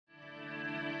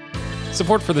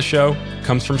Support for the show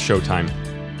comes from Showtime.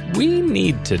 We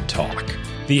need to talk.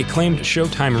 The acclaimed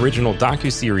Showtime original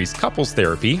docuseries Couples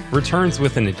Therapy returns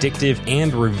with an addictive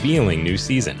and revealing new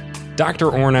season. Dr.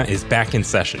 Orna is back in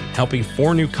session, helping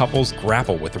 4 new couples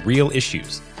grapple with real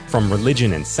issues, from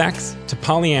religion and sex to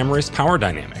polyamorous power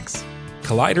dynamics.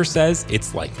 Collider says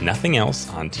it's like nothing else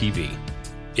on TV.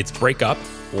 It's break up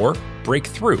or break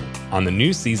through on the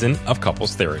new season of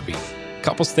Couples Therapy.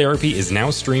 Couples Therapy is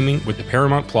now streaming with the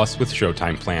Paramount Plus with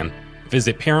Showtime plan.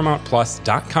 Visit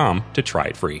ParamountPlus.com to try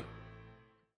it free.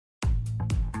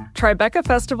 Tribeca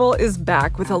Festival is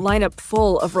back with a lineup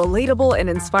full of relatable and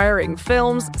inspiring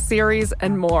films, series,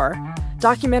 and more.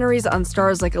 Documentaries on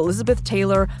stars like Elizabeth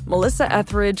Taylor, Melissa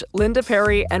Etheridge, Linda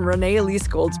Perry, and Renee Elise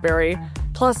Goldsberry,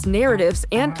 plus narratives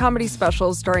and comedy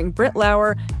specials starring Britt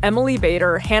Lauer, Emily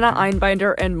Bader, Hannah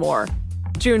Einbinder, and more.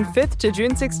 June 5th to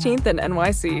June 16th in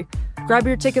NYC. Grab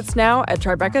your tickets now at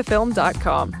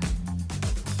TribecaFilm.com.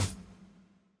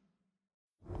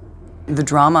 The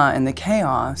drama and the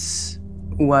chaos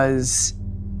was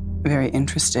very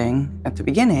interesting at the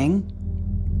beginning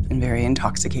and very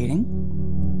intoxicating.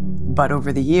 But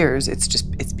over the years,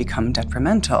 it's become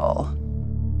detrimental.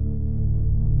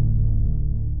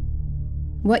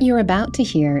 What you're about to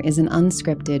hear is an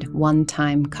unscripted,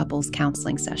 one-time couples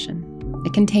counseling session.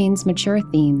 It contains mature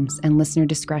themes and listener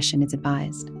discretion is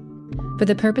advised. For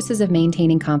the purposes of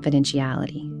maintaining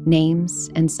confidentiality, names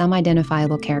and some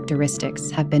identifiable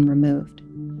characteristics have been removed.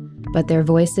 But their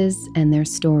voices and their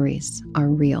stories are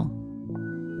real.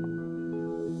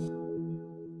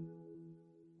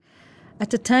 At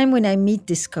the time when I meet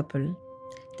this couple,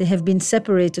 they have been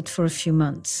separated for a few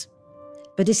months.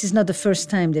 But this is not the first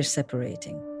time they're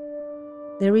separating.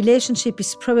 Their relationship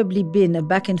has probably been a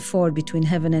back and forth between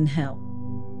heaven and hell.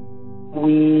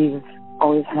 We've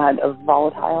always had a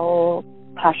volatile,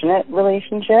 passionate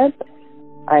relationship.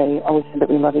 I always said that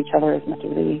we love each other as much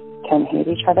as we can hate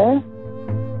each other.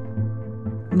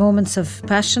 Moments of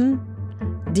passion,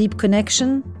 deep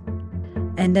connection,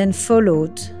 and then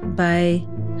followed by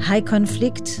high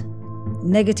conflict,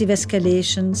 negative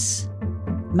escalations,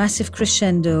 massive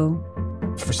crescendo.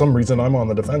 For some reason, I'm on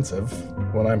the defensive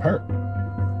when I'm hurt.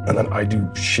 And then I do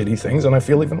shitty things and I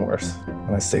feel even worse.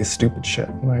 And I say stupid shit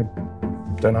and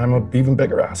then I'm an even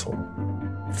bigger asshole.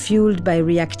 Fueled by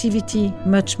reactivity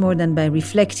much more than by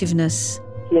reflectiveness.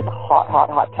 He has a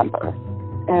hot temper.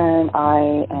 And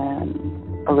I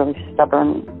am a really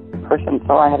stubborn person,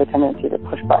 so I have a tendency to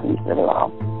push buttons really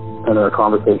well. And our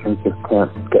conversations just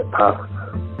can't get past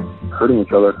hurting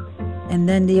each other. And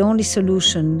then the only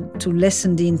solution to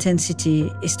lessen the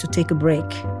intensity is to take a break.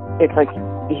 It's like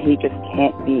he just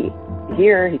can't be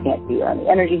here, he can't be around the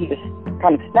energy, he just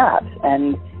kind of snaps.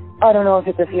 And I don't know if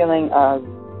it's a feeling of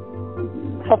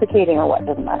suffocating or what,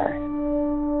 doesn't matter.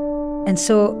 And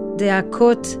so they are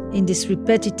caught in this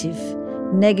repetitive,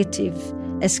 negative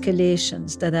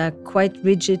escalations that are quite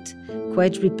rigid,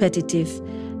 quite repetitive,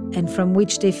 and from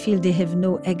which they feel they have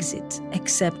no exit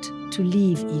except to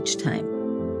leave each time.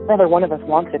 Neither one of us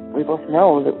wants it. We both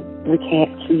know that we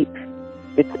can't keep.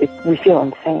 We feel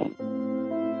insane.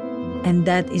 And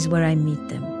that is where I meet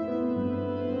them.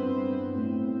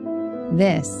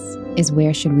 This is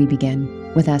Where Should We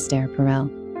Begin with Esther Perel.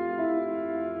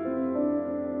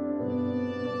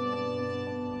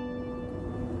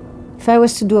 If I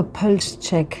was to do a pulse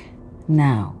check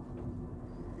now.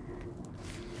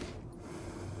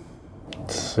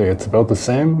 Say it's about the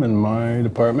same in my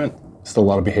department. Still a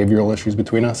lot of behavioral issues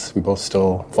between us. We both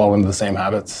still fall into the same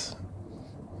habits.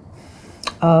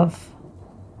 Of?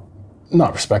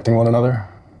 Not respecting one another.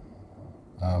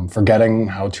 Forgetting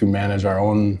how to manage our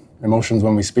own emotions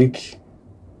when we speak.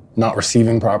 Not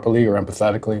receiving properly or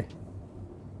empathetically.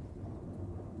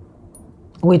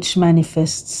 Which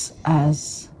manifests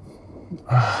as?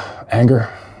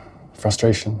 Anger,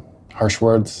 frustration, harsh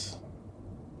words.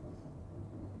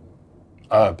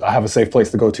 I have a safe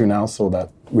place to go to now so that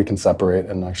we can separate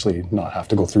and actually not have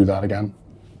to go through that again.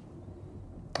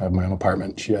 I have my own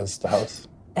apartment. She has the house.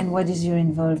 And what is your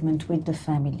involvement with the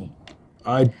family?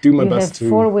 I do my best to...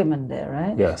 You have 4 women there,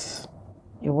 right? Yes.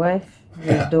 Your wife,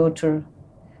 your daughter.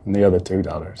 And the other 2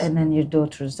 daughters. And then your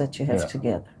daughters that you have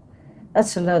together.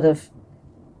 That's a lot of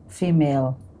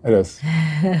female... It is.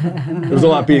 There's a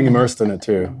lot being immersed in it,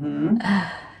 too. Mm-hmm.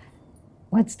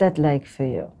 What's that like for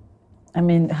you? I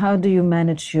mean, how do you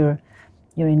manage your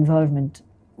involvement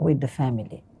with the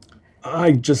family?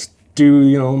 I just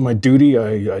do, my duty.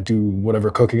 I do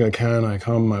whatever cooking I can. I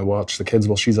come, I watch the kids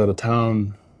while she's out of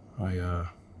town. I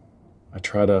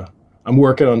try to... I'm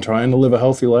working on trying to live a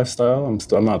healthy lifestyle.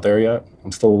 I'm not there yet.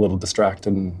 I'm still a little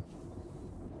distracted. And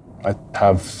I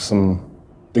have some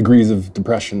degrees of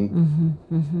depression.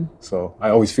 So I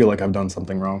always feel like I've done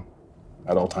something wrong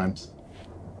at all times.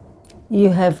 You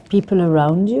have people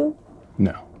around you?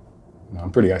 No,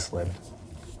 I'm pretty isolated.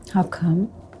 How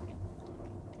come?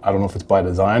 I don't know if it's by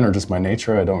design or just my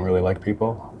nature. I don't really like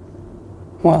people.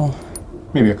 Well,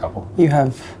 maybe a couple.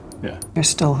 You're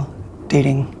still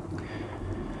dating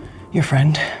your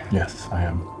friend? Yes, I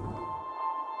am.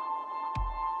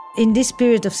 In this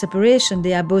period of separation,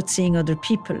 they are both seeing other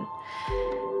people.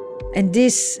 And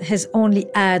this has only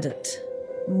added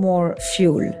more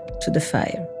fuel to the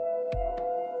fire.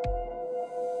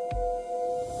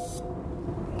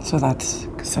 So that's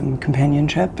some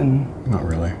companionship and... Not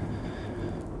really.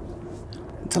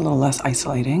 It's a little less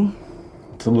isolating.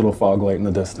 It's a little fog light in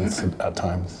the distance at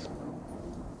times.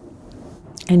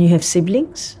 And you have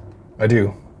siblings? I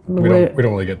do. We don't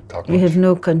really get to talk much. You have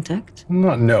no contact?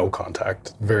 Not no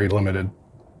contact, very limited.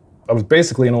 I was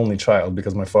basically an only child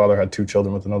because my father had 2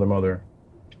 children with another mother.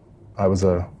 I was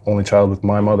an only child with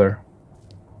my mother.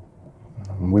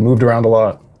 We moved around a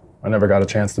lot. I never got a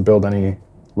chance to build any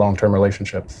long-term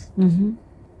relationships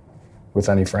with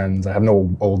any friends. I have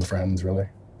no old friends, really.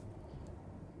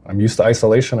 I'm used to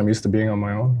isolation. I'm used to being on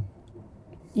my own.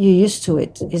 You're used to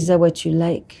it. Is that what you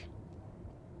like?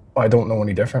 I don't know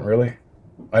any different, really.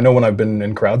 I know when I've been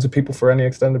in crowds of people for any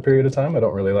extended period of time, I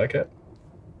don't really like it.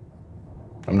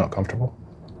 I'm not comfortable.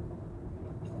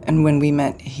 And when we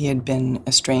met, he had been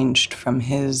estranged from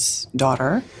his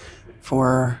daughter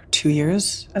for 2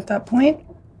 years at that point.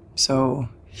 So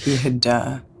he had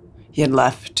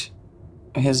left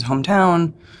his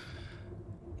hometown,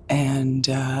 and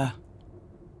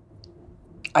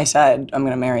I said, I'm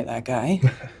going to marry that guy.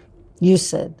 You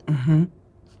said? Mm-hmm.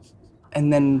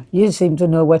 And then... You seem to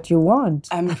know what you want.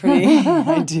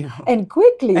 I do. And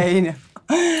quickly.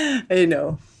 I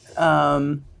know.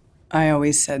 I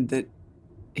always said that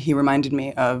he reminded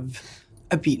me of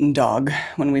a beaten dog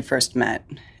when we first met,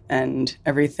 and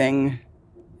everything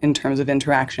in terms of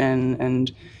interaction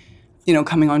and,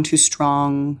 coming on too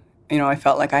strong. I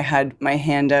felt like I had my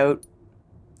hand out,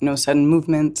 no sudden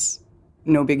movements,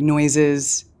 no big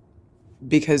noises,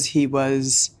 because he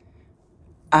was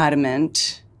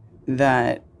adamant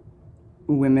that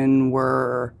women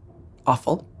were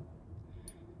awful,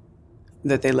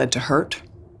 that they led to hurt,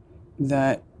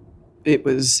 that it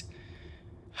was,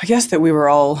 I guess that we were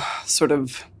all sort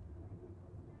of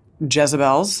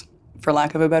Jezebels, for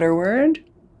lack of a better word.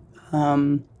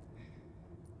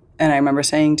 And I remember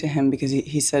saying to him, because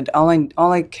he said, all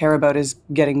I care about is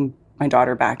getting my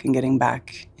daughter back and getting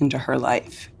back into her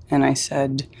life. And I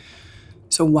said,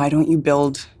 so why don't you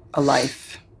build a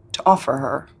life to offer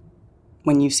her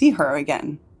when you see her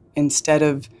again, instead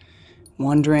of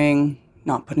wandering,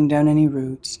 not putting down any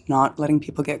roots, not letting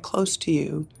people get close to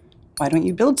you? Why don't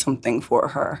you build something for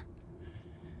her?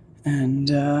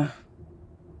 And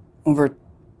over,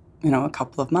 a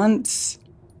couple of months,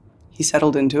 he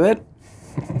settled into it.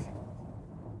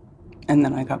 And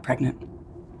then I got pregnant.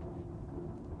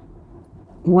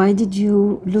 Why did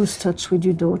you lose touch with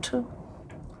your daughter?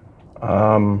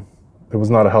 It was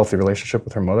not a healthy relationship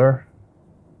with her mother.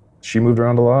 She moved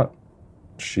around a lot.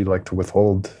 She liked to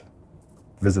withhold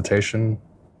visitation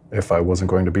if I wasn't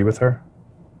going to be with her.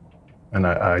 And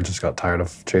I just got tired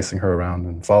of chasing her around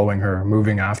and following her,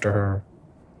 moving after her,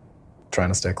 trying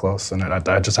to stay close. And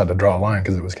I just had to draw a line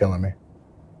because it was killing me.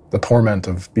 The torment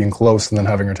of being close and then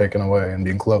having her taken away and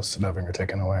being close and having her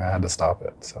taken away, I had to stop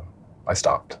it. So I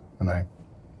stopped and I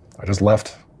just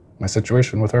left my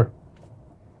situation with her.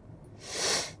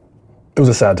 It was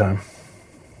a sad time.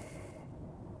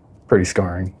 Pretty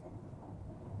scarring.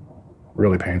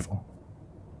 Really painful.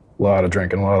 A lot of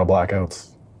drinking, a lot of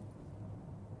blackouts.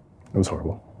 It was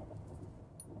horrible.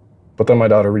 But then my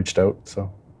daughter reached out,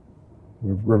 so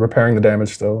we're repairing the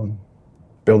damage still and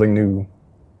building new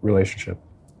relationship.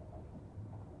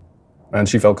 And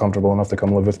she felt comfortable enough to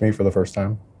come live with me for the first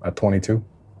time at 22.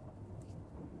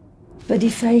 But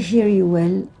if I hear you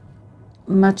well,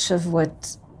 much of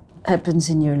what happens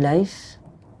in your life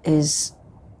is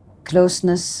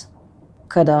closeness,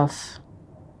 cut off,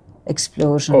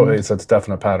 explosion. Oh, it's a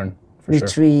definite pattern, for sure.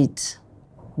 Retreat,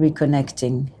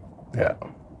 reconnecting. Yeah.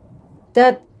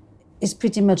 That is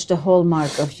pretty much the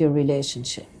hallmark of your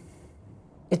relationship.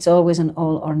 It's always an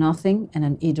all or nothing and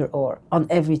an either or on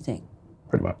everything.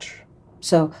 Pretty much.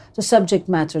 So the subject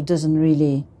matter doesn't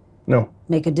really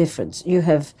make a difference. You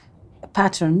have a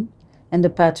pattern, and the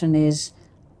pattern is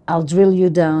I'll drill you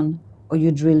down or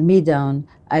you drill me down.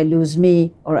 I lose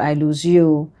me or I lose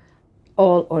you,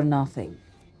 all or nothing.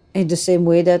 In the same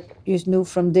way that you knew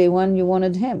from day one you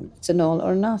wanted him. It's an all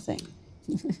or nothing.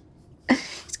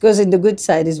 It goes in the good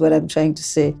side is what I'm trying to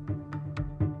say.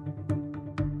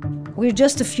 We're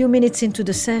just a few minutes into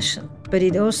the session, but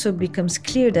it also becomes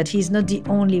clear that he's not the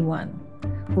only one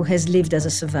who has lived as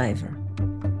a survivor.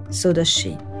 So does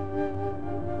she.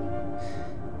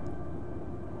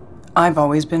 I've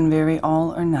always been very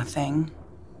all or nothing.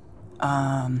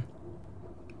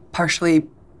 Partially,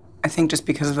 I think just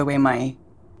because of the way my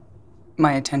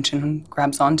attention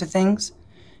grabs onto things.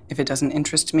 If it doesn't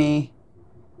interest me,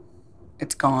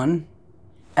 it's gone.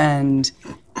 And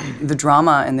the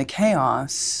drama and the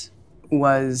chaos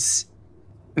was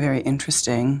very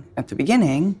interesting at the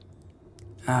beginning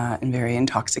and very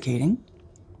intoxicating.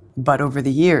 But over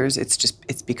the years,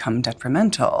 it's become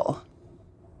detrimental.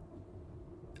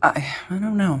 I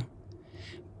don't know.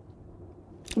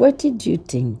 What did you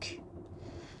think?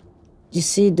 You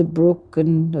see the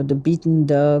broken or the beaten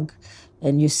dog,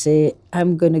 and you say,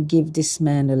 I'm going to give this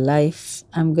man a life.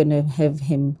 I'm going to have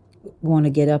him want to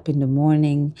get up in the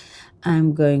morning.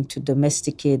 I'm going to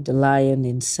domesticate the lion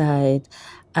inside.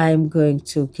 I'm going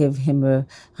to give him a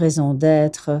raison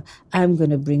d'être. I'm going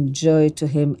to bring joy to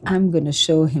him. I'm going to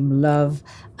show him love.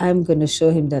 I'm going to show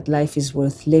him that life is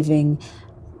worth living.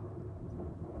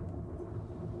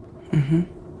 Mm-hmm.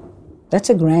 That's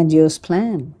a grandiose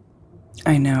plan.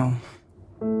 I know.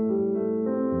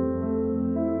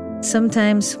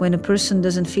 Sometimes when a person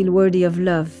doesn't feel worthy of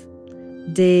love,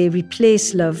 they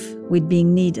replace love with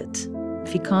being needed.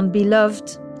 If he can't be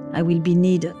loved, I will be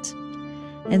needed.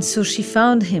 And so she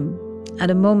found him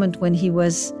at a moment when he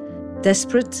was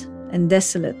desperate and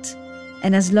desolate.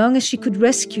 And as long as she could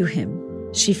rescue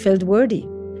him, she felt worthy.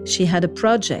 She had a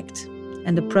project,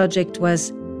 and the project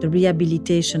was the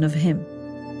rehabilitation of him.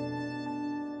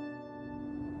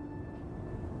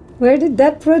 Where did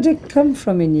that project come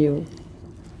from in you?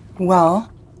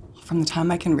 Well, from the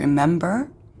time I can remember,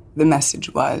 the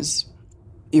message was,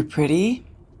 you're pretty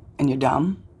and you're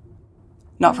dumb.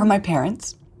 Not from my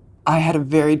parents. I had a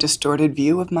very distorted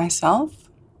view of myself.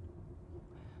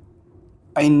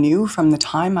 I knew from the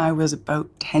time I was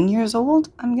about 10 years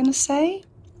old, I'm going to say,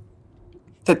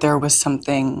 that there was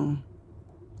something,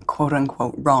 quote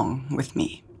unquote, wrong with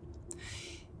me.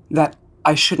 That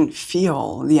I shouldn't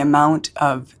feel the amount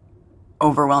of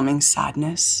overwhelming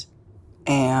sadness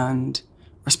and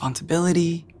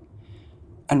responsibility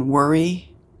and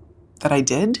worry that I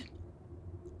did.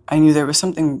 I knew there was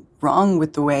something wrong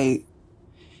with the way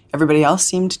everybody else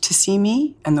seemed to see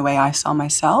me and the way I saw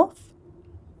myself,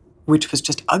 which was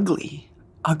just ugly,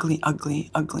 ugly,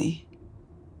 ugly, ugly.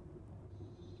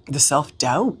 The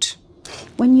self-doubt.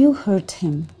 When you hurt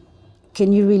him,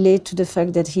 can you relate to the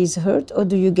fact that he's hurt, or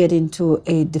do you get into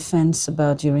a defense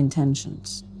about your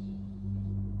intentions?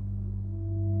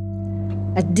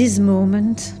 At this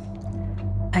moment,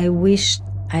 I wished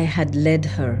I had led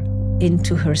her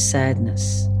into her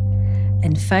sadness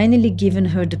and finally given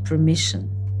her the permission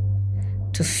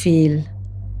to feel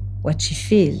what she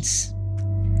feels.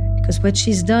 Because what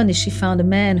she's done is she found a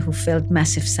man who felt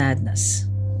massive sadness.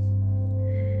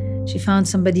 She found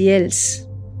somebody else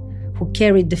who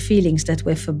carried the feelings that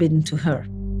were forbidden to her,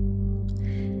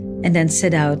 and then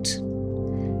set out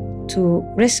to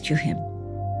rescue him.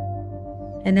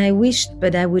 And I wished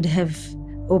that I would have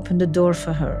opened the door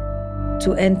for her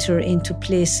to enter into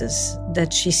places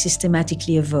that she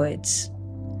systematically avoids.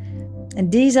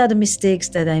 And these are the mistakes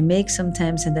that I make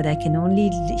sometimes and that I can only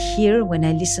hear when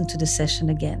I listen to the session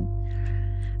again.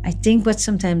 I think what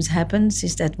sometimes happens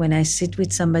is that when I sit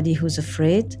with somebody who's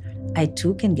afraid, I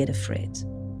too can get afraid.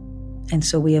 And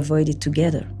so we avoid it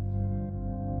together.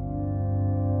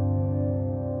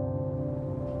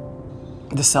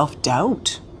 The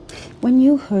self-doubt. When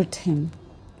you hurt him,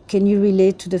 can you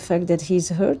relate to the fact that he's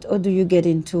hurt, or do you get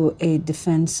into a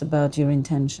defense about your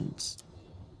intentions?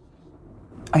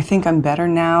 I think I'm better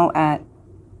now at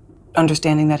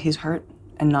understanding that he's hurt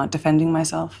and not defending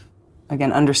myself.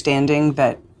 Again, understanding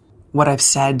that what I've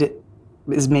said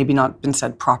is maybe not been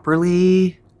said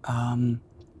properly,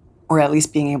 or at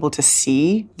least being able to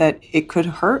see that it could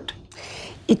hurt.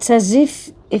 It's as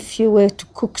if you were to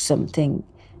cook something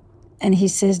and he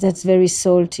says that's very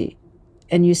salty,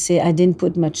 and you say, I didn't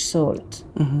put much salt.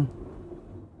 Mm-hmm.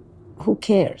 Who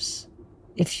cares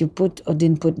if you put or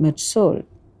didn't put much salt?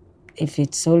 If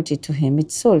it's salty to him,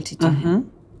 it's salty to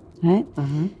him, right?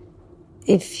 Mm-hmm.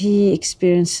 If he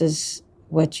experiences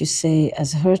what you say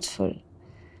as hurtful,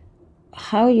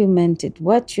 how you meant it,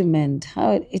 what you meant,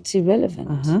 how it's irrelevant.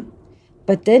 Mm-hmm.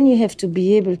 But then you have to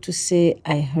be able to say,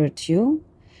 I hurt you,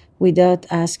 without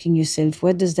asking yourself,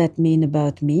 what does that mean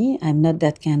about me? I'm not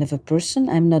that kind of a person.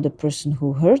 I'm not a person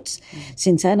who hurts. Mm-hmm.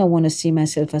 Since I don't want to see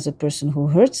myself as a person who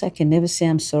hurts, I can never say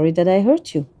I'm sorry that I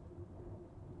hurt you.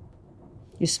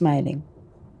 You're smiling.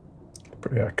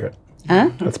 Pretty accurate.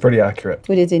 Huh? That's pretty accurate.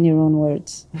 Put it in your own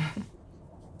words.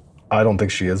 I don't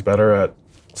think she is better at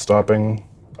stopping.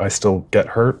 I still get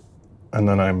hurt, and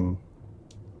then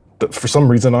for some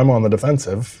reason, I'm on the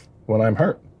defensive when I'm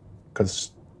hurt,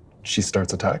 because she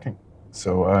starts attacking.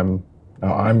 So I'm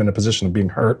in a position of being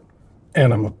hurt,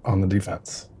 and I'm on the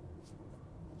defense.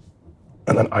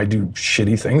 And then I do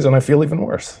shitty things, and I feel even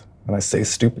worse. And I say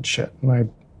stupid shit,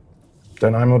 and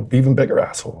then I'm an even bigger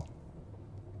asshole.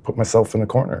 Put myself in a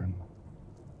corner.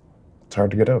 It's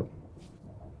hard to get out.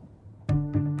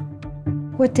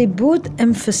 What they both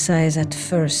emphasize at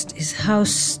first is how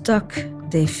stuck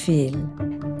they feel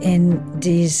in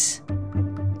these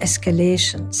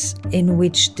escalations in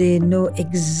which they know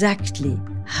exactly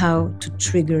how to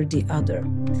trigger the other.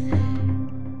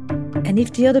 And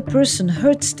if the other person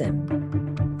hurts them,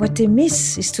 what they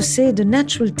miss is to say the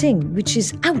natural thing, which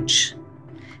is, ouch,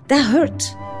 that hurt.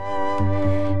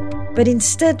 But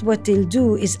instead what they'll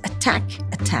do is attack.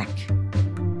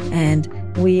 And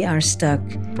we are stuck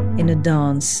in a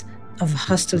dance of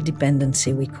hostile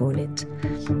dependency, we call it.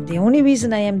 The only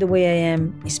reason I am the way I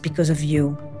am is because of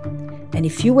you. And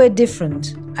if you were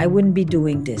different, I wouldn't be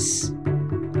doing this.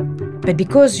 But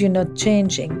because you're not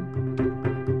changing,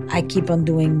 I keep on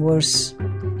doing worse.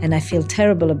 And I feel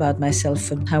terrible about myself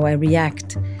for how I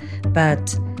react.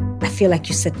 But I feel like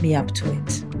you set me up to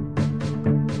it.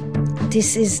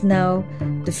 This is now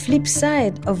the flip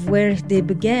side of where they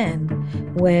began,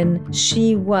 when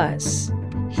she was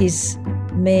his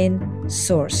main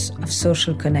source of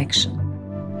social connection.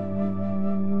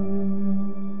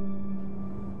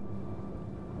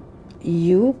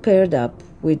 You paired up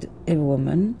with a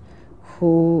woman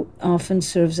who often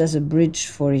serves as a bridge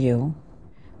for you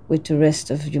with the rest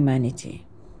of humanity.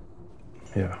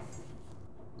 Yeah.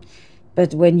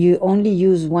 But when you only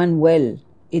use one well,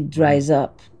 it dries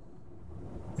up.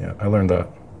 Yeah, I learned that.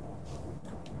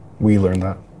 We learned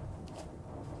that.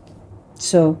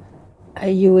 So, are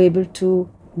you able to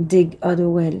dig other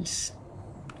wells?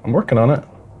 I'm working on it.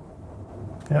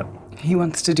 Yeah. He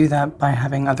wants to do that by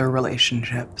having other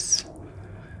relationships.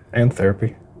 And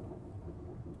therapy.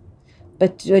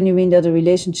 But when you mean other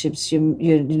relationships,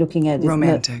 you're looking at it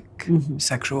romantic,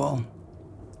 sexual.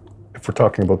 If we're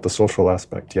talking about the social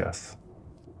aspect, yes.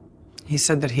 He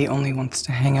said that he only wants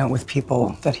to hang out with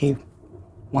people that he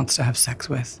wants to have sex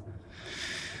with.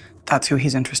 That's who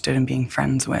he's interested in being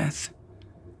friends with.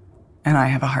 And I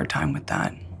have a hard time with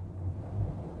that.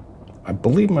 I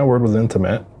believe my word was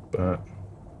intimate, but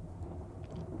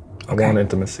I want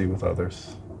intimacy with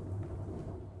others.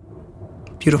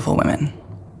 Beautiful women.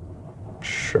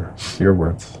 Sure, your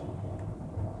words.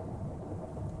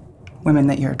 Women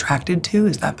that you're attracted to,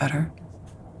 is that better?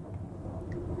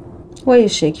 Why you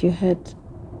shake your head?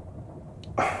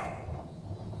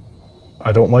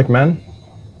 I don't like men.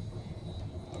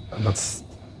 And that's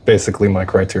basically my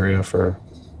criteria for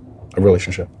a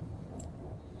relationship.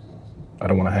 I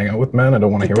don't want to hang out with men. I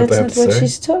don't want to hear what they have to say. That's not what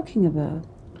she's talking about.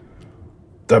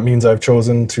 That means I've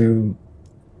chosen to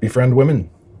befriend women,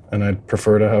 and I'd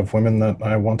prefer to have women that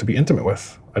I want to be intimate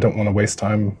with. I don't want to waste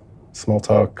time, small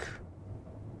talk.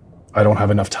 I don't have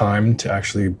enough time to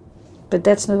actually... But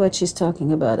that's not what she's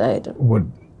talking about either.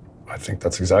 I think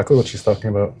that's exactly what she's talking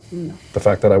about. No. The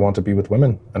fact that I want to be with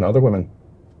women and other women.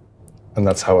 And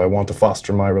that's how I want to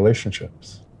foster my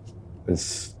relationships.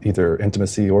 Is either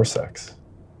intimacy or sex.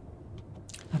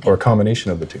 Okay. Or a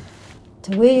combination of the two.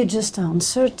 The way you just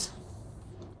answered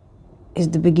is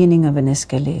the beginning of an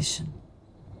escalation.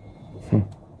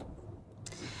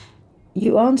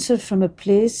 You answer from a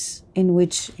place in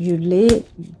which you lay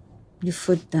your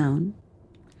foot down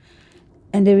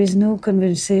and there is no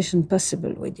conversation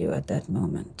possible with you at that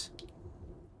moment.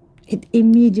 It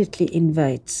immediately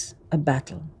invites a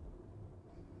battle.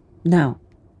 Now,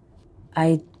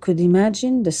 I could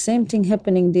imagine the same thing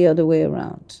happening the other way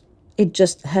around. It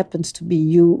just happens to be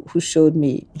you who showed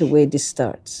me the way this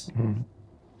starts. Mm-hmm.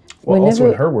 Well, also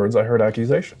in her words, I heard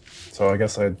accusation. So I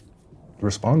guess I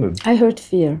responded. I heard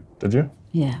fear. Did you?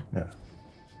 Yeah. Yeah.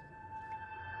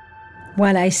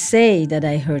 While I say that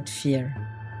I heard fear,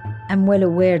 I'm well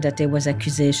aware that there was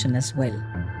accusation as well.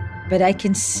 But I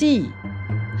can see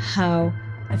how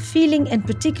a feeling, and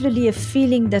particularly a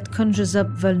feeling that conjures up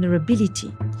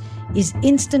vulnerability, is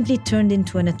instantly turned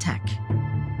into an attack.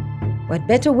 What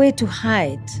better way to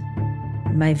hide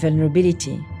my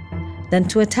vulnerability than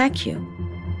to attack you?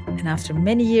 And after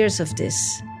many years of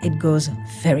this, it goes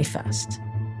very fast.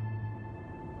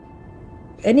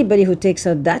 Anybody who takes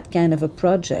out that kind of a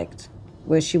project,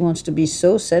 where she wants to be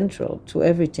so central to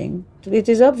everything, it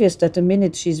is obvious that the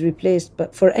minute she's replaced,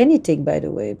 but for anything, by the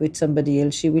way, with somebody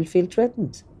else, she will feel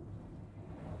threatened.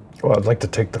 Well, I'd like to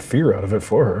take the fear out of it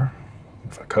for her.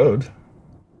 If I could.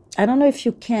 I don't know if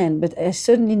you can, but I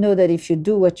certainly know that if you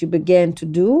do what you began to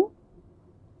do,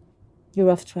 you're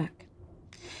off track.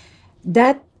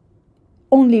 That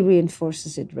only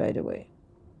reinforces it right away.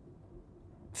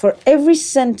 For every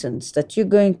sentence that you're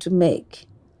going to make,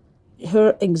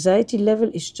 her anxiety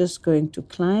level is just going to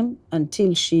climb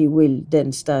until she will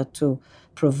then start to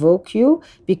provoke you,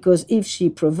 because if she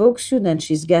provokes you, then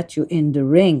she's got you in the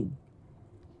ring.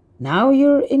 Now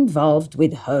you're involved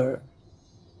with her.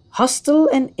 Hostile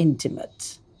and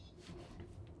intimate.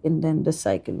 And then the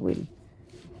cycle will.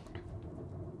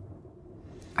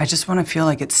 I just want to feel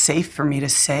like it's safe for me to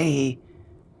say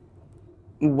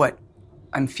what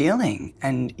I'm feeling.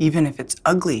 And even if it's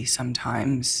ugly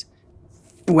sometimes,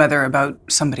 whether about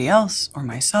somebody else or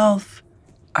myself,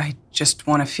 I just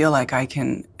want to feel like I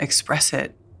can express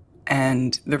it.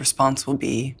 And the response will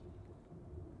be,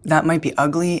 that might be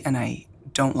ugly and I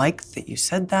don't like that you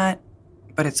said that,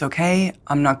 but it's okay.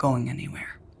 I'm not going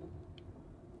anywhere.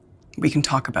 We can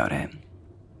talk about it.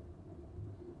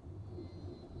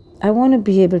 I want to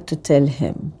be able to tell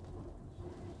him,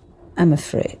 I'm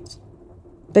afraid.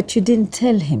 But you didn't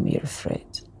tell him you're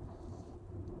afraid.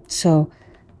 So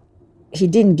he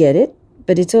didn't get it,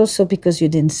 but it's also because you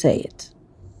didn't say it.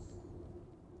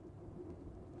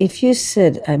 If you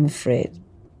said, I'm afraid,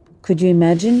 could you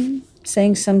imagine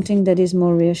saying something that is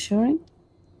more reassuring?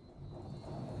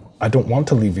 I don't want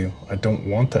to leave you. I don't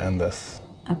want to end this.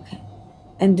 Okay.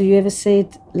 And do you ever say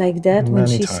it like that when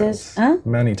she says? Huh?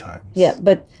 Many times. Yeah,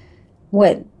 but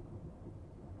when?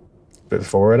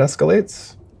 Before it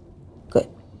escalates. Good.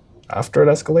 After it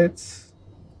escalates.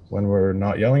 When we're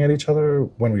not yelling at each other.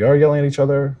 When we are yelling at each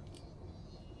other.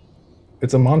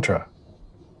 It's a mantra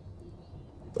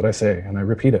that I say, and I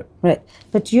repeat it. Right.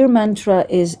 But your mantra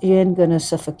is, you ain't gonna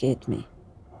suffocate me.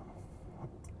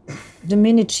 The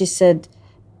minute she said,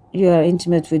 you are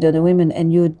intimate with other women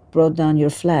and you brought down your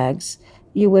flags,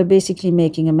 you were basically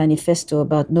making a manifesto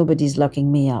about nobody's locking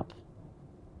me up.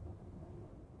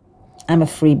 I'm a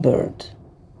free bird.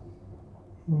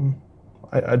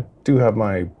 I do have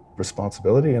my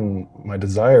responsibility and my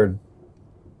desire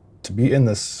to be in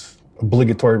this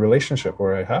obligatory relationship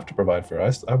where I have to provide for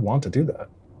her. I want to do that.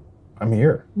 I'm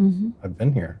here. Mm-hmm. I've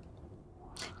been here.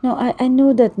 No, I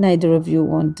know that neither of you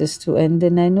want this to end,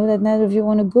 and I know that neither of you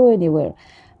want to go anywhere.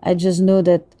 I just know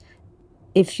that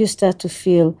if you start to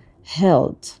feel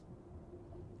held,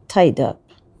 tied up,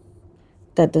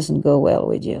 that doesn't go well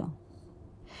with you.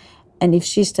 And if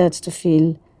she starts to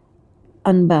feel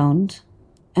unbound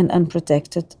and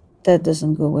unprotected, that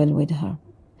doesn't go well with her.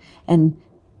 And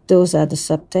those are the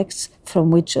subtexts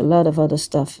from which a lot of other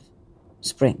stuff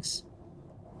springs.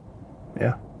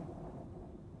 Yeah.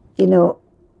 You know,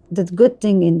 the good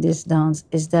thing in this dance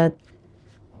is that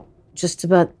just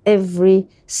about every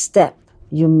step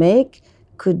you make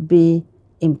could be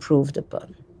improved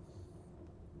upon.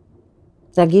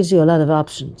 That gives you a lot of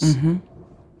options. Mm-hmm.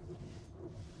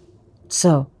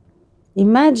 So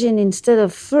imagine, instead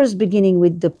of first beginning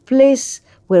with the place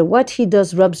where what he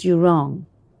does rubs you wrong,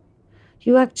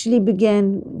 you actually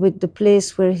began with the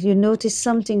place where you notice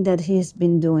something that he has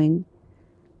been doing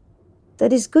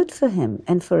that is good for him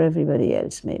and for everybody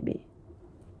else, maybe.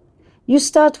 You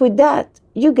start with that,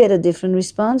 you get a different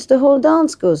response, the whole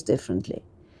dance goes differently.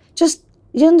 Just,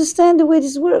 you understand the way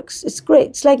this works. It's great.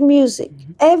 It's like music.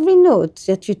 Mm-hmm. Every note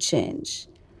that you change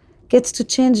gets to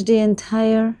change the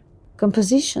entire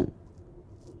composition.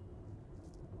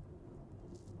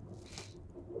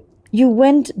 You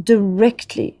went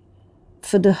directly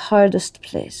for the hardest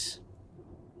place.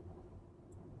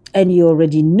 And you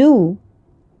already knew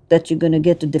that you're going to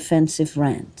get a defensive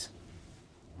rant.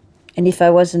 And if I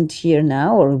wasn't here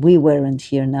now, or we weren't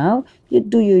here now, you'd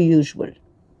do your usual.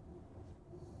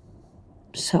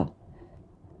 So,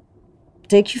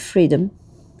 take your freedom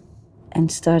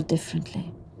and start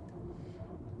differently.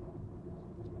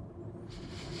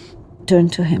 Turn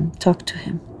to him, talk to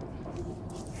him.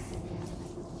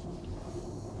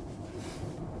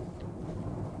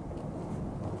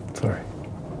 Sorry.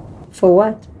 For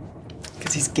what?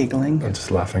 Because he's giggling. I'm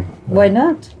just laughing. Why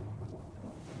not?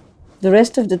 The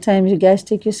rest of the time, you guys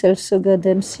take yourself so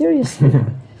goddamn seriously.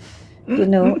 You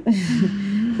know,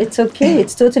 it's okay.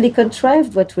 It's totally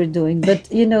contrived what we're doing.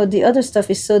 But, you know, the other stuff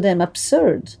is so damn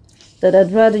absurd that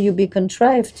I'd rather you be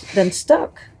contrived than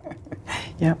stuck.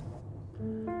 Yeah.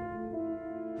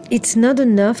 It's not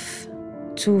enough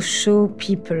to show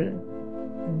people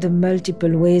the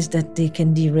multiple ways that they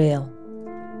can derail.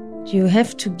 You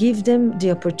have to give them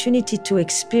the opportunity to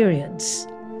experience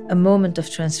a moment of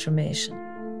transformation.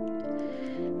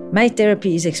 My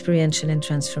therapy is experiential and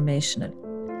transformational,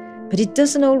 but it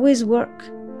doesn't always work.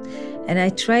 And I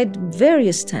tried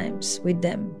various times with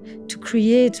them to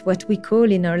create what we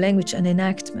call in our language an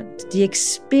enactment, the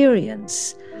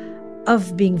experience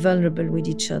of being vulnerable with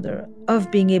each other,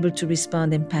 of being able to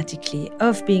respond empathically,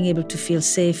 of being able to feel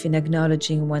safe in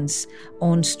acknowledging one's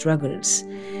own struggles.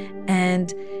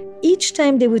 And each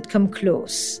time they would come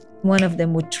close, one of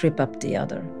them would trip up the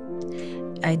other.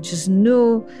 I just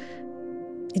knew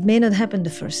it may not happen the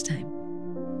first time.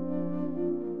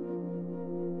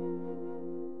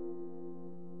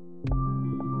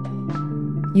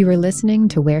 You were listening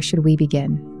to Where Should We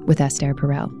Begin with Esther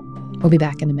Perel. We'll be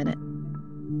back in a minute.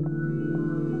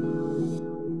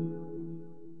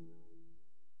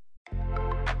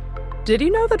 Did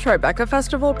you know the Tribeca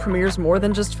Festival premieres more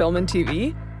than just film and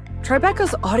TV?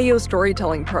 Tribeca's audio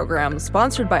storytelling program,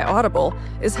 sponsored by Audible,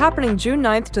 is happening June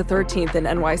 9th to 13th in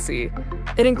NYC.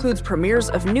 It includes premieres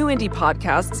of new indie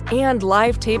podcasts and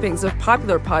live tapings of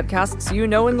popular podcasts you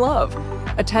know and love.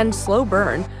 Attend Slow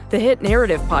Burn, the hit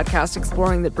narrative podcast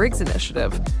exploring the Briggs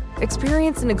Initiative.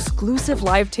 Experience an exclusive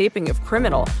live taping of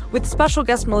Criminal with special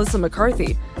guest Melissa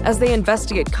McCarthy as they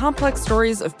investigate complex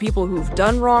stories of people who've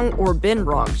done wrong or been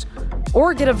wronged.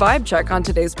 Or get a vibe check on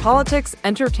today's politics,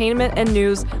 entertainment, and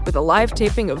news with a live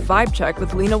taping of Vibe Check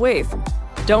with Lena Waithe.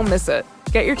 Don't miss it.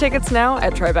 Get your tickets now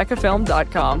at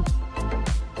tribecafilm.com.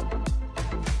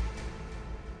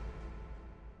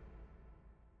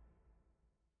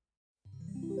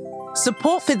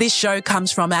 Support for this show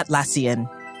comes from Atlassian.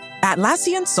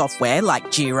 Atlassian software like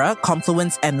Jira,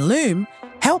 Confluence, and Loom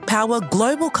help power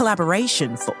global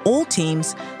collaboration for all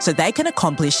teams so they can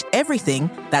accomplish everything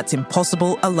that's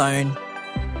impossible alone.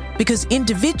 Because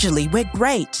individually we're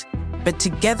great, but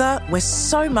together we're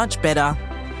so much better.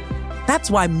 That's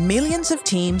why millions of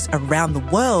teams around the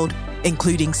world,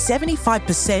 including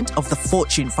 75% of the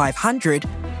Fortune 500,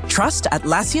 trust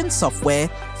Atlassian software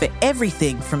for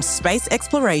everything from space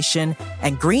exploration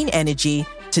and green energy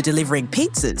to delivering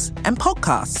pizzas and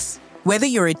podcasts. Whether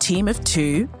you're a team of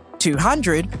 2,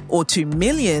 200, or 2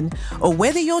 million, or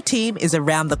whether your team is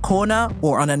around the corner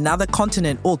or on another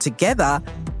continent altogether,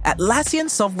 Atlassian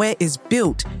software is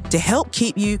built to help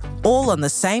keep you all on the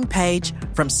same page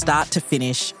from start to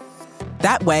finish.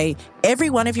 That way, every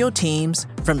one of your teams,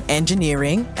 from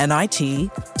engineering and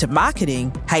IT to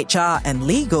marketing, HR, and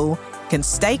legal, can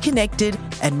stay connected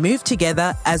and move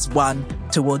together as one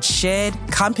towards shared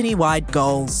company-wide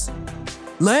goals.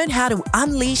 Learn how to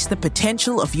unleash the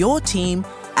potential of your team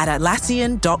at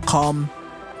Atlassian.com.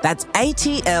 That's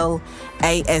Atlassian.com.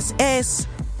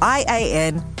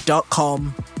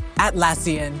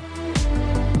 Atlassian.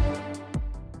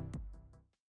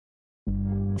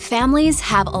 Families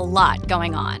have a lot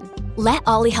going on. Let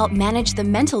Ollie help manage the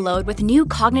mental load with new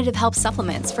cognitive help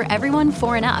supplements for everyone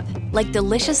 4 and up, like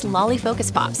delicious Lolly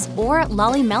Focus Pops or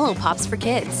Lolly Mellow Pops for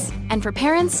kids. And for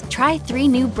parents, try 3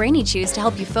 new Brainy Chews to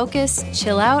help you focus,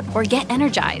 chill out, or get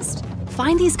energized.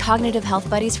 Find these cognitive health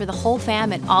buddies for the whole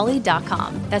fam at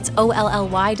ollie.com. That's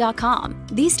OLLY.com.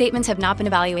 These statements have not been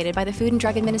evaluated by the Food and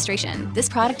Drug Administration. This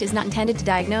product is not intended to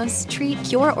diagnose, treat,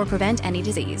 cure, or prevent any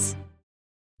disease.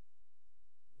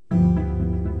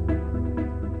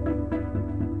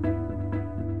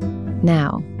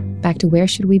 Now, back to Where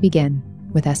Should We Begin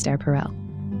with Esther Perel.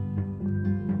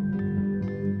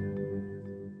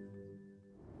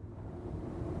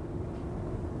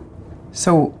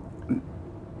 So,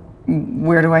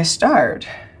 where do I start?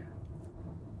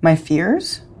 My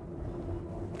fears?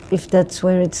 If that's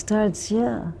where it starts,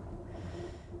 yeah.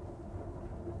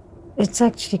 It's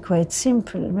actually quite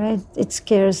simple, right? It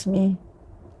scares me.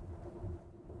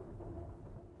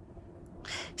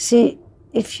 See,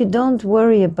 if you don't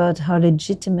worry about how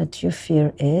legitimate your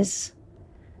fear is,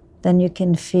 then you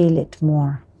can feel it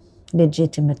more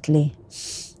legitimately.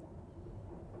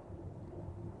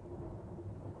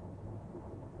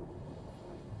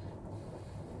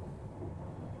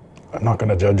 I'm not going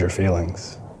to judge your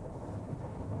feelings.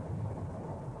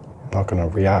 I'm not going to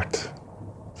react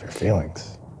to your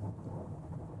feelings.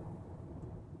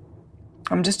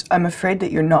 I'm afraid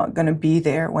that you're not going to be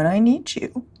there when I need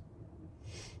you.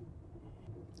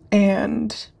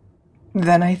 And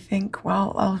then I think,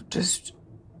 well,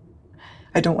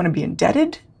 I don't want to be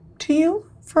indebted to you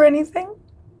for anything.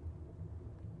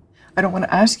 I don't want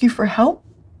to ask you for help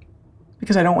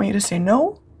because I don't want you to say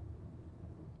no.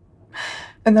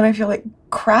 And then I feel like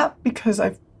crap because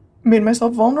I've made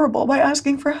myself vulnerable by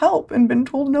asking for help and been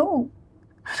told no.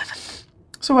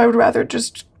 So I would rather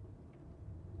just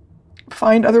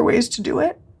find other ways to do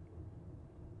it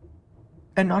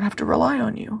and not have to rely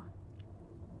on you.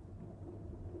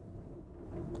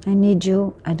 I need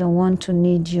you. I don't want to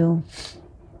need you.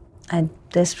 I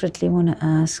desperately want to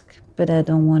ask, but I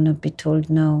don't want to be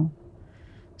told no.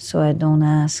 so I don't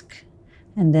ask,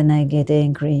 and then I get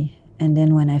angry. And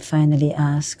then when I finally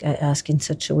ask, I ask in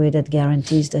such a way that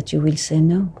guarantees that you will say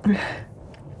no.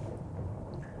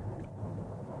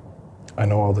 I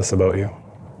know all this about you.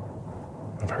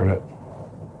 I've heard it.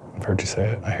 I've heard you say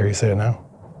it. I hear you say it now.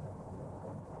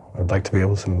 I'd like to be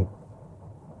able to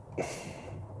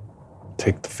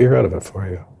take the fear out of it for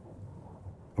you.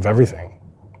 Of everything.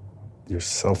 Your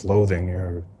self-loathing,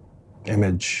 your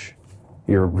image,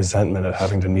 your resentment at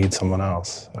having to need someone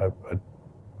else.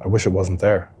 I wish it wasn't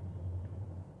there.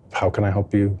 How can I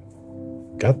help you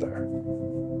get there?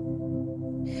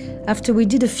 After we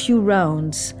did a few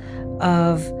rounds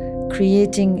of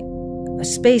creating a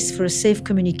space for a safe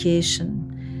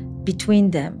communication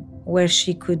between them, where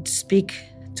she could speak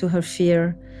to her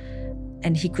fear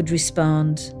and he could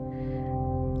respond,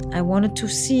 I wanted to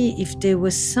see if there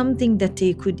was something that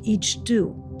they could each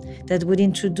do that would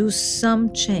introduce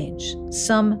some change,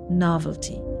 some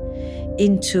novelty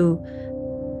into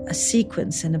a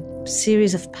sequence and a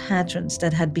series of patterns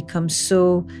that had become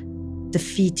so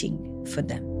defeating for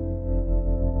them.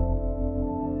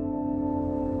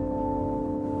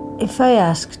 If I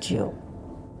asked you,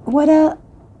 what are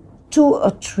 2 or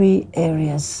 3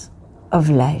 areas of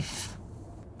life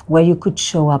where you could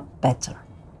show up better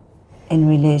in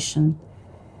relation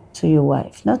to your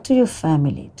wife, not to your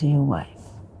family, to your wife?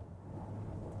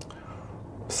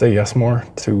 Say yes more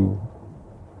to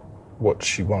what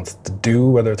she wants to do,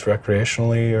 whether it's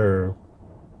recreationally or...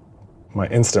 My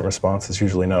instant response is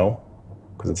usually no,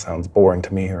 because it sounds boring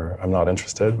to me or I'm not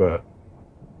interested, but...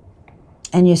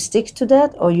 And you stick to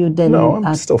that, or you then... No,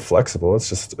 I'm still flexible. It's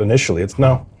just initially, it's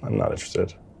no, I'm not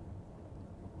interested.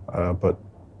 But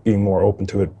being more open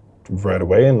to it right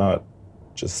away and not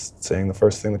just saying the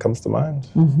first thing that comes to mind.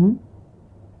 Mm-hmm.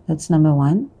 That's number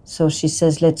 1. So she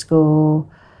says, let's go...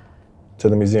 To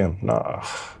the museum. Nah.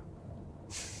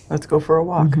 Let's go for a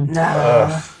walk. Mm-hmm.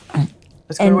 Nah.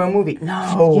 Let's go to a movie.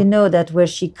 No. You know that where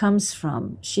she comes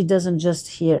from, she doesn't just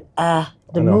hear, the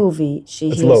movie. She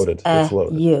it's hears, loaded. It's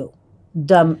loaded. You.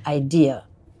 Dumb idea.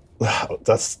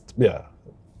 That's, yeah.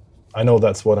 I know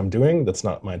that's what I'm doing. That's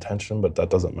not my intention, but that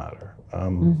doesn't matter.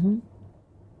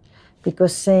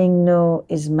 Because saying no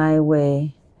is my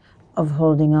way of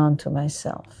holding on to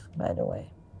myself, by the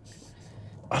way.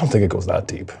 I don't think it goes that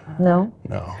deep. No?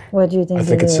 No. What do you think I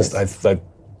think it's is? just,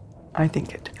 I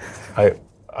think it.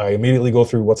 I immediately go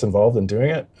through what's involved in doing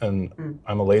it, and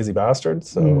I'm a lazy bastard,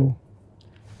 so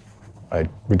I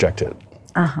reject it.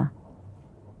 Uh-huh.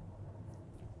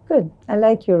 Good. I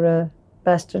like your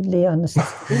bastardly honesty.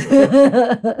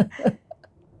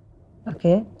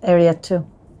 Okay, area 2.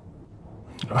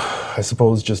 I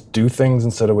suppose just do things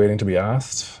instead of waiting to be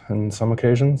asked in some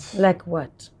occasions. Like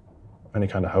what? Any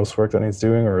kind of housework that needs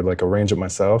doing, or like arrange it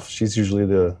myself. She's usually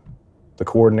the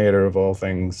coordinator of all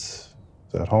things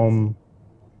at home.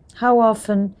 How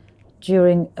often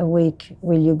during a week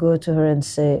will you go to her and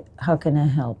say, how can I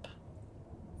help?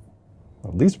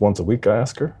 At least once a week I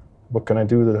ask her, what can I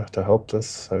do to help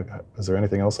this? Is there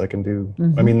anything else I can do?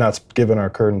 I mean, that's given our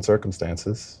current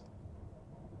circumstances.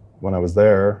 When I was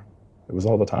there, it was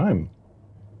all the time,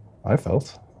 I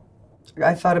felt.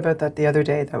 I thought about that the other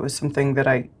day. That was something that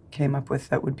I came up with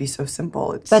that would be so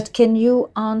simple. But can you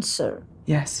answer?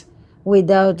 Yes.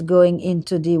 Without going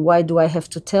into the why do I have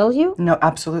to tell you? No,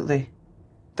 absolutely.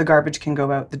 The garbage can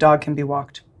go out. The dog can be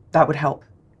walked. That would help.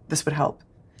 This would help.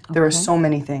 Okay. There are so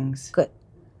many things. Good.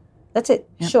 That's it.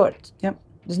 Yep. Short. Yep.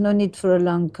 There's no need for a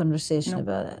long conversation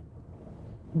about that.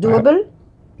 Doable?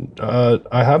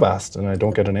 I have asked and I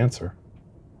don't get an answer.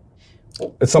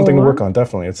 It's something to work on,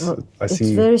 definitely. It's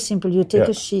very simple. You take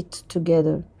a sheet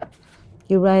together.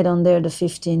 You write on there the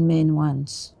 15 main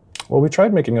ones. Well, we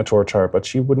tried making a chore chart, but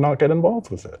she would not get involved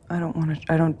with it.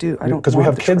 Because we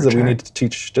have kids that we need to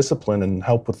teach discipline and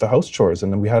help with the house chores,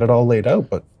 and then we had it all laid out,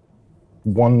 but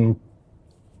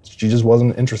she just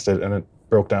wasn't interested, and it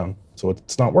broke down. So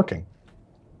it's not working.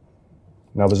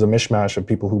 Now there's a mishmash of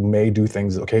people who may do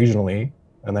things occasionally,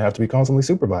 and they have to be constantly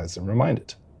supervised and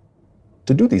reminded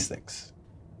to do these things.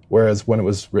 Whereas when it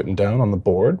was written down on the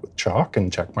board with chalk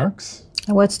and check marks.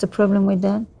 And what's the problem with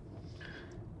that?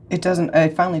 It doesn't. I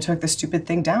finally took the stupid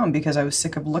thing down because I was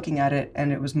sick of looking at it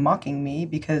and it was mocking me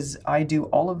because I do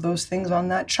all of those things on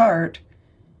that chart.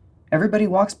 Everybody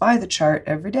walks by the chart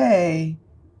every day.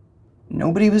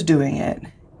 Nobody was doing it.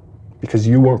 Because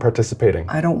you weren't participating.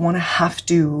 I don't want to have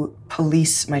to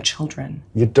police my children.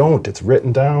 You don't. It's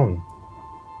written down.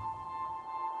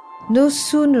 No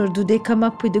sooner do they come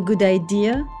up with a good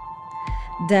idea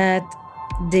that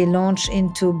they launch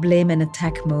into blame and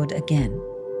attack mode again.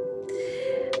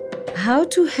 How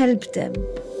to help them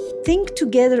think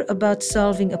together about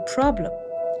solving a problem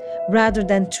rather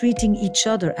than treating each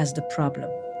other as the problem,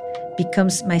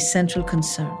 becomes my central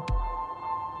concern.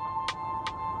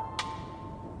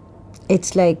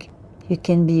 It's like you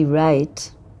can be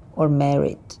right or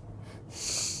married.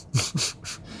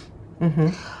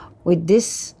 With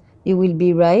this, you will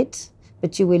be right,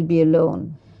 but you will be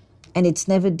alone. And it's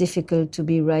never difficult to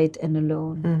be right and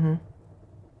alone.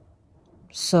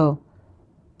 So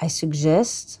I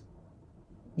suggest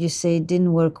you say it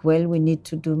didn't work well, we need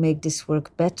to make this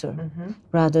work better,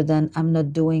 rather than I'm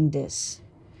not doing this.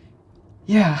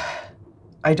 Yeah,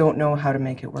 I don't know how to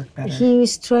make it work better. He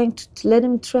is trying to let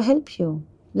him help you.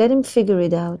 Let him figure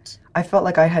it out. I felt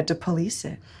like I had to police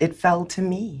it. It fell to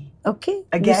me. Okay,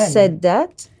 again. You said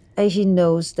that, he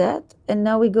knows that, and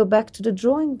now we go back to the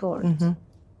drawing board.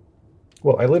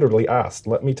 Well, I literally asked,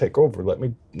 let me take over, let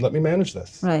me manage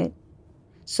this. Right.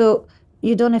 So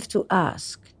you don't have to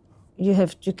ask. You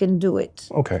can do it.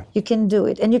 Okay. You can do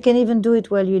it. And you can even do it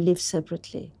while you live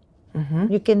separately.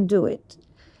 You can do it.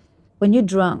 When you're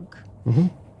drunk,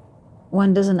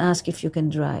 one doesn't ask if you can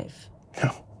drive.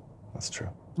 No, that's true.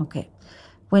 Okay.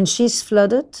 When she's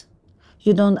flooded,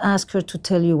 you don't ask her to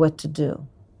tell you what to do.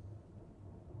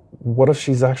 What if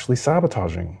she's actually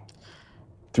sabotaging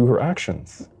through her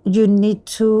actions? You need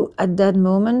to, at that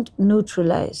moment,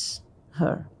 neutralize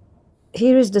her.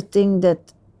 Here is the thing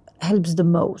that helps the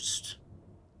most.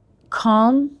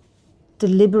 Calm,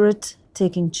 deliberate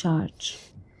taking charge.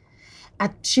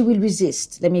 She will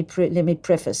resist. Let me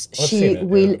preface. She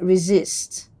will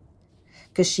resist.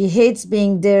 Because she hates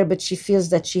being there, but she feels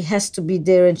that she has to be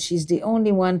there and she's the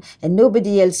only one and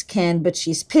nobody else can, but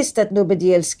she's pissed that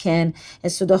nobody else can.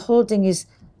 And so the whole thing is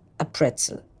a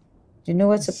pretzel. Do you know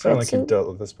what's a pretzel? Sound like you've dealt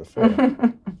with this before.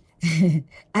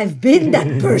 I've been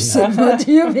that person. What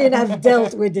do you mean I've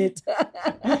dealt with it?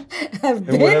 I've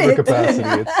been in whatever it.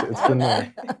 capacity, it's been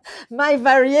there. My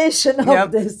variation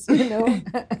of this,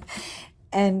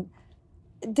 And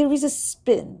there is a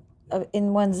spin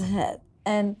in one's head.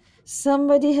 And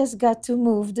somebody has got to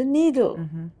move the needle.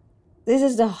 This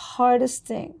is the hardest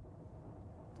thing.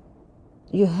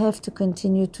 You have to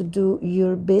continue to do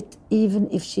your bit, even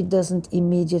if she doesn't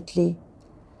immediately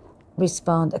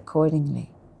respond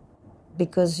accordingly.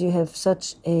 Because you have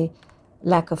such a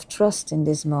lack of trust in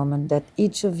this moment that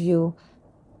each of you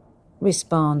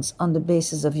responds on the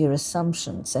basis of your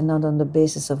assumptions and not on the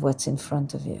basis of what's in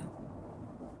front of you.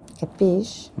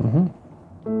 Capiche?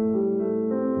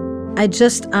 I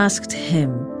just asked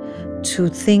him to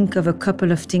think of a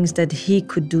couple of things that he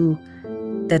could do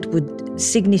that would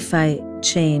signify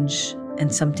change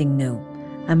and something new.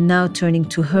 I'm now turning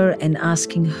to her and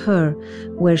asking her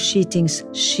where she thinks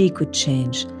she could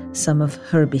change some of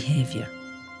her behavior.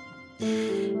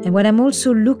 And what I'm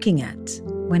also looking at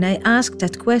when I ask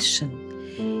that question,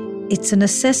 it's an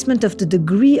assessment of the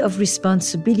degree of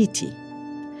responsibility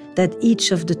that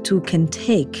each of the two can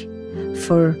take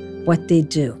for what they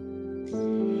do.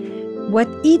 What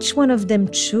each one of them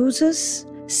chooses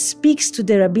speaks to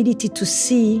their ability to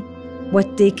see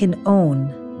what they can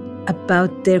own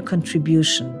about their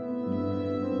contribution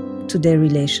to their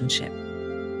relationship.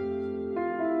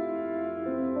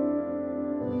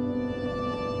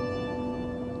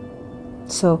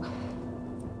 So,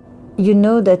 you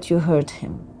know that you hurt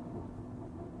him.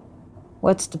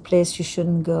 What's the place you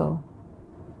shouldn't go?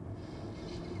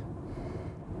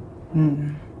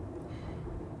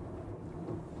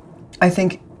 I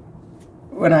think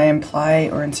when I imply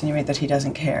or insinuate that he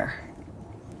doesn't care.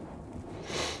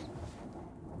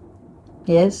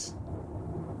 Yes?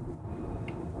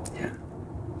 Yeah.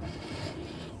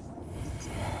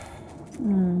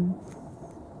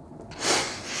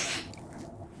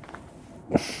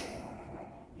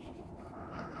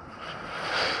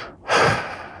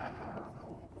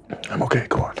 I'm okay,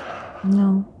 go on.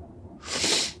 No.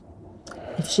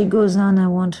 If she goes on, I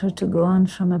want her to go on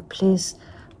from a place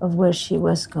of where she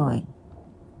was going.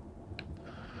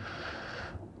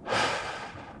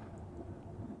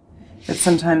 That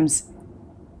sometimes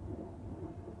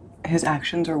his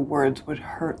actions or words would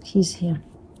hurt. He's here.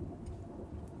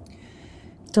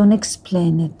 Don't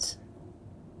explain it.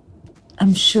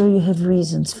 I'm sure you have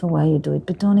reasons for why you do it,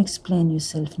 but don't explain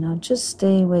yourself now. Just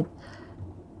stay with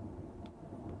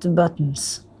the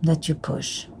buttons that you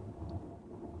push.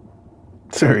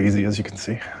 It's very easy, as you can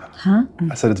see. Huh?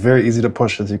 I said it's very easy to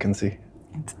push, as you can see.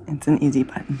 It's an easy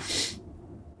button.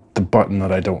 The button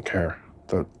that I don't care,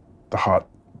 the hot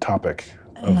topic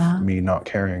of me not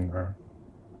caring, or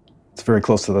it's very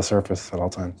close to the surface at all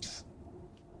times.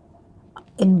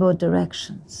 In both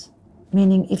directions.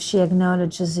 Meaning if she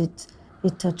acknowledges it,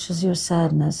 it touches your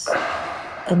sadness.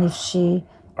 And if she...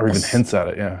 Or even hints at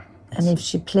it, yeah. And if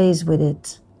she plays with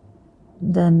it,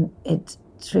 then it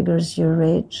triggers your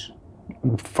rage.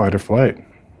 Fight or flight,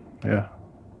 yeah.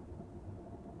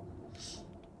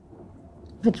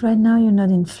 But right now you're not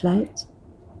in flight.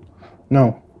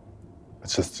 No,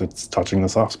 it's touching the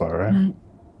soft spot, right? Right.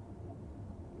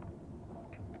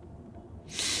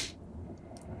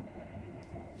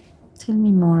 Tell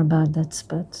me more about that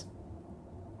spot.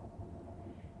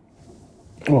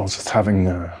 Well, it's just having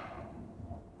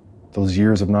those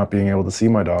years of not being able to see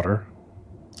my daughter.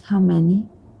 How many?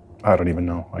 I don't even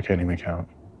know. I can't even count.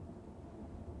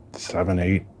 7,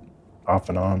 8, off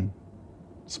and on,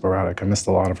 sporadic. I missed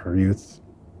a lot of her youth.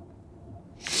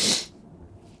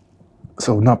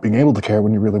 So not being able to care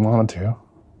when you really wanted to,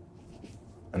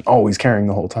 and always caring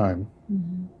the whole time,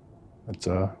 it's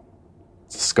a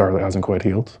scar that hasn't quite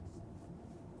healed.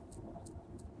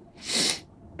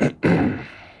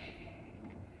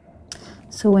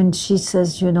 So when she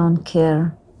says you don't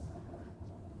care,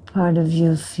 part of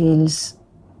you feels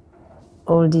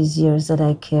all these years that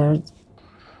I cared.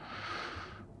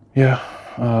 Yeah.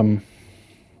 And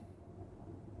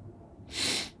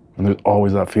there's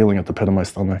always that feeling at the pit of my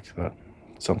stomach that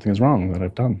something is wrong that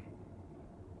I've done.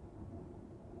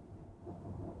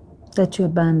 That you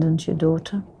abandoned your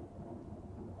daughter.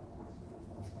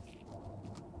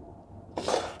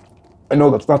 I know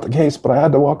that's not the case, but I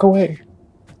had to walk away.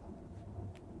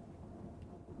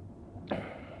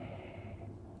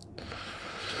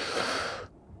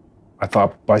 I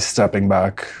thought by stepping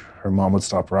back, her mom would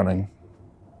stop running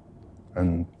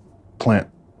and plant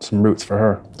some roots for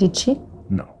her. Did she?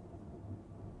 No.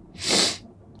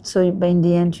 So in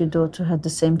the end, your daughter had the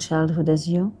same childhood as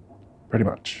you? Pretty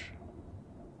much.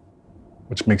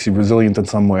 Which makes you resilient in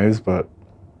some ways, but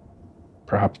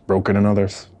perhaps broken in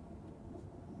others.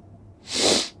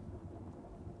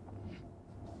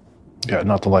 Yeah,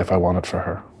 not the life I wanted for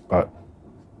her, but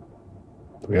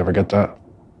do we ever get that?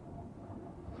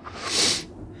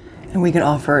 And we can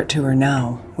offer it to her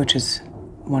now, which is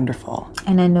wonderful.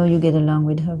 And I know you get along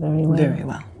with her very well. Very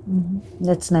well. Mm-hmm.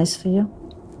 That's nice for you.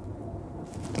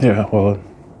 Yeah, well, it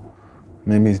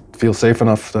made me feel safe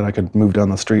enough that I could move down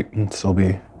the street and still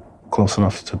be close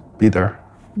enough to be there.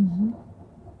 Mm-hmm.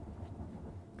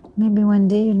 Maybe one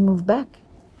day you'll move back.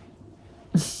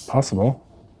 Possible.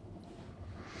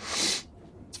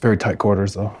 It's very tight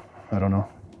quarters, though. I don't know.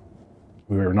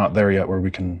 We're not there yet where we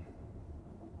can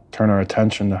turn our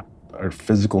attention to our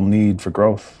physical need for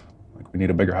growth. Like we need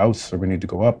a bigger house or we need to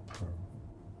go up.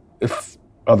 If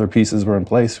other pieces were in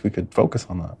place, we could focus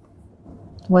on that.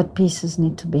 What pieces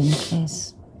need to be in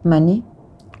place? Money?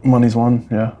 Money's one,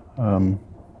 yeah.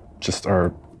 Just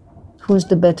our... Who's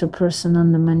the better person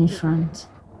on the money front?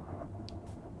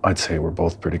 I'd say we're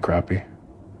both pretty crappy.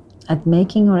 At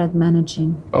making or at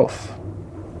managing? Both.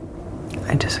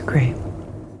 I disagree.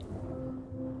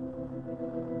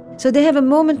 So they have a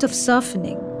moment of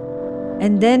softening,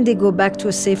 and then they go back to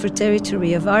a safer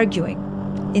territory of arguing.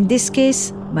 In this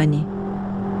case, money.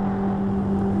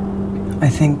 I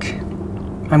think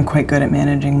I'm quite good at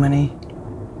managing money.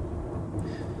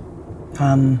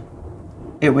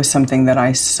 It was something that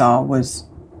I saw was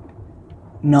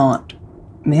not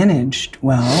managed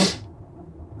well,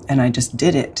 and I just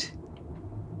did it.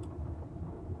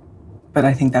 But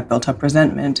I think that built up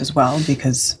resentment as well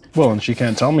because... Well, and she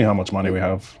can't tell me how much money we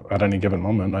have at any given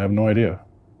moment. I have no idea.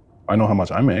 I know how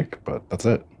much I make, but that's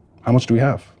it. How much do we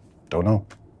have? Don't know.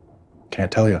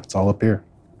 Can't tell you. It's all up here.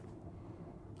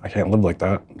 I can't live like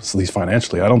that, at least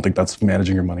financially. I don't think that's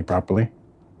managing your money properly.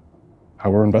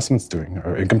 How are investments doing?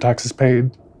 Are income taxes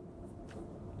paid?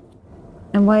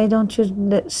 And why don't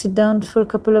you sit down for a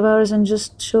couple of hours and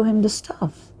just show him the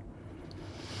stuff?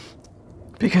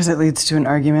 Because it leads to an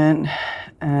argument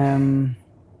and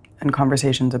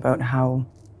conversations about how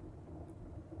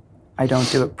I don't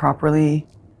do it properly.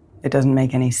 It doesn't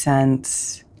make any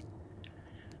sense.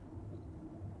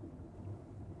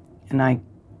 And I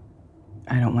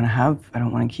don't want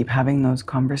to keep having those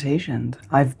conversations.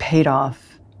 I've paid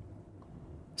off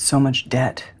so much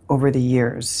debt over the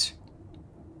years.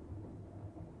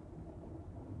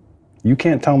 You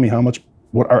can't tell me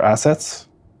what our assets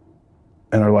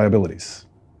and our liabilities.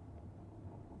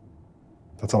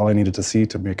 That's all I needed to see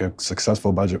to make a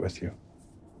successful budget with you.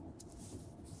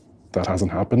 That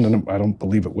hasn't happened, and I don't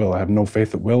believe it will. I have no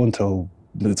faith it will until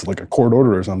it's like a court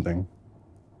order or something.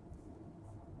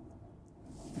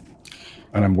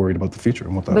 And I'm worried about the future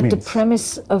and what that means. But the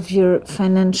premise of your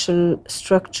financial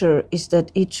structure is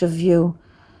that each of you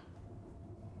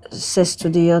says to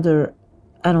the other,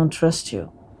 I don't trust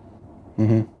you.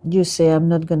 Mm-hmm. You say, I'm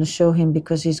not going to show him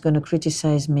because he's going to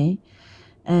criticize me.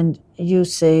 And you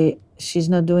say, she's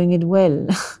not doing it well.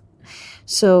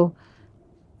 So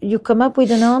you come up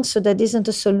with an answer that isn't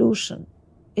a solution.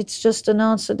 It's just an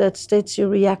answer that states your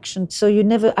reaction. So you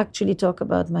never actually talk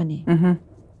about money. Mm-hmm.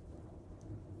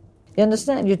 You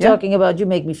understand? You're talking about, you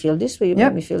make me feel this way, you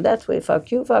make me feel that way, fuck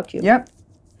you. Yep.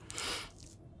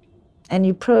 And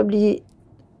you probably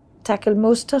tackle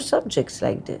most of subjects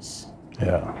like this.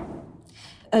 Yeah.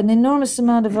 An enormous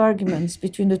amount of arguments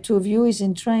between the two of you is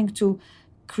in trying to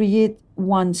create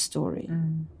one story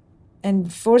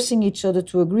and forcing each other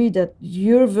to agree that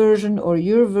your version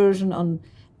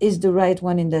is the right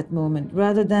one in that moment,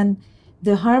 rather than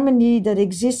the harmony that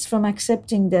exists from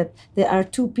accepting that there are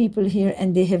two people here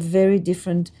and they have very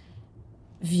different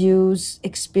views,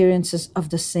 experiences of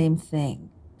the same thing.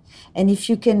 And if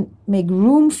you can make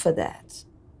room for that,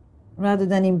 rather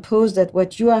than impose that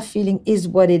what you are feeling is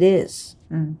what it is,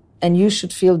 and you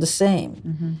should feel the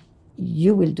same,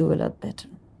 you will do a lot better.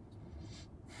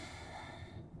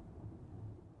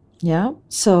 Yeah?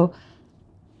 So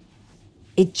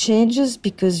it changes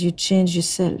because you change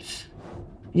yourself.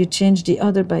 You change the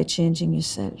other by changing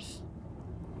yourself.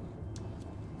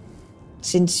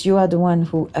 Since you are the one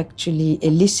who actually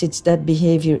elicits that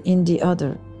behavior in the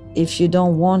other, if you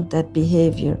don't want that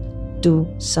behavior, do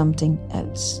something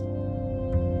else.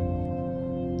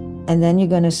 And then you're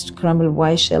going to scramble,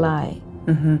 why shall I?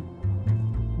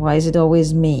 Why is it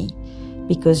always me?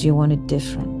 Because you want it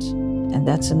different. And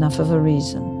that's enough of a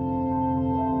reason.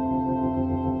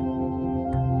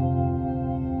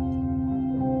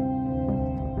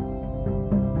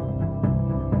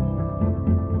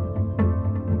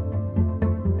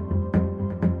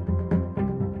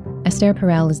 Esther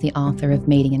Perel is the author of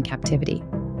Mating in Captivity,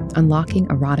 Unlocking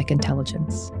Erotic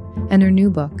Intelligence, and her new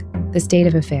book, The State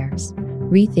of Affairs,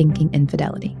 Rethinking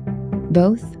Infidelity.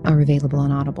 Both are available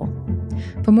on Audible.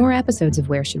 For more episodes of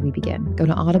Where Should We Begin, go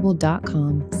to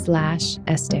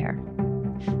audible.com/Esther.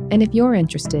 And if you're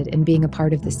interested in being a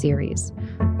part of the series,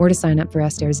 or to sign up for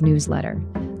Esther's newsletter,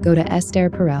 go to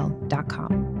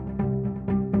estherperel.com.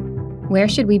 Where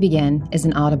Should We Begin is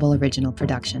an Audible original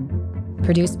production.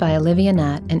 Produced by Olivia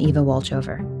Nat and Eva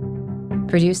Wolchover.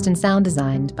 Produced and sound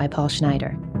designed by Paul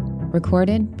Schneider.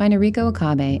 Recorded by Noriko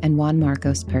Okabe and Juan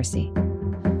Marcos Percy.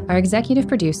 Our executive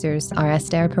producers are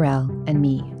Esther Perel and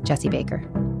me, Jessie Baker.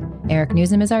 Eric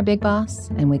Newsom is our big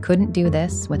boss, and we couldn't do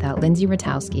this without Lindsay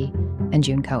Ratowski and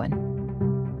June Cohen.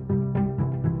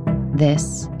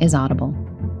 This is Audible.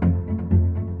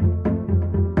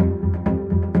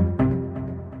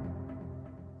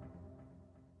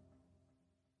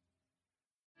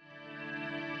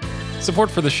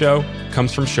 Support for the show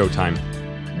comes from Showtime.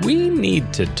 We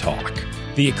need to talk.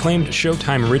 The acclaimed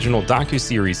Showtime original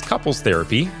docuseries Couples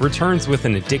Therapy returns with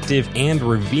an addictive and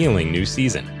revealing new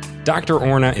season. Dr.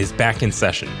 Orna is back in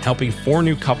session, helping 4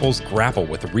 new couples grapple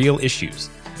with real issues,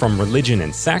 from religion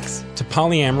and sex to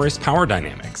polyamorous power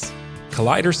dynamics.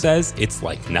 Collider says it's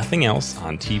like nothing else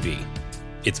on TV.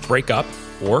 It's break up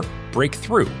or break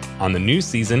through on the new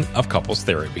season of Couples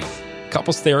Therapy.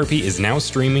 Couples Therapy is now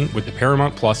streaming with the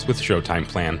Paramount Plus with Showtime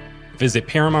plan. Visit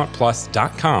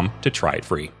ParamountPlus.com to try it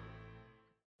free.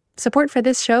 Support for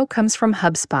this show comes from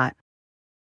HubSpot.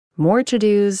 More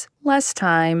to-dos, less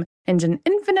time, and an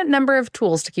infinite number of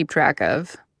tools to keep track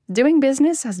of. Doing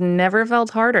business has never felt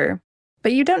harder.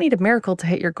 But you don't need a miracle to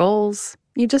hit your goals.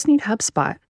 You just need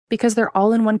HubSpot, because their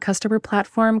all-in-one customer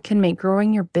platform can make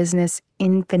growing your business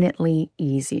infinitely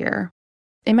easier.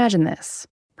 Imagine this: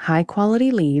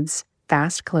 high-quality leads,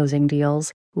 fast closing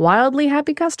deals, wildly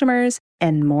happy customers,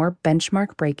 and more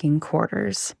benchmark-breaking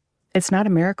quarters. It's not a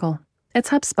miracle. It's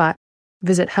HubSpot.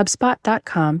 Visit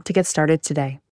HubSpot.com to get started today.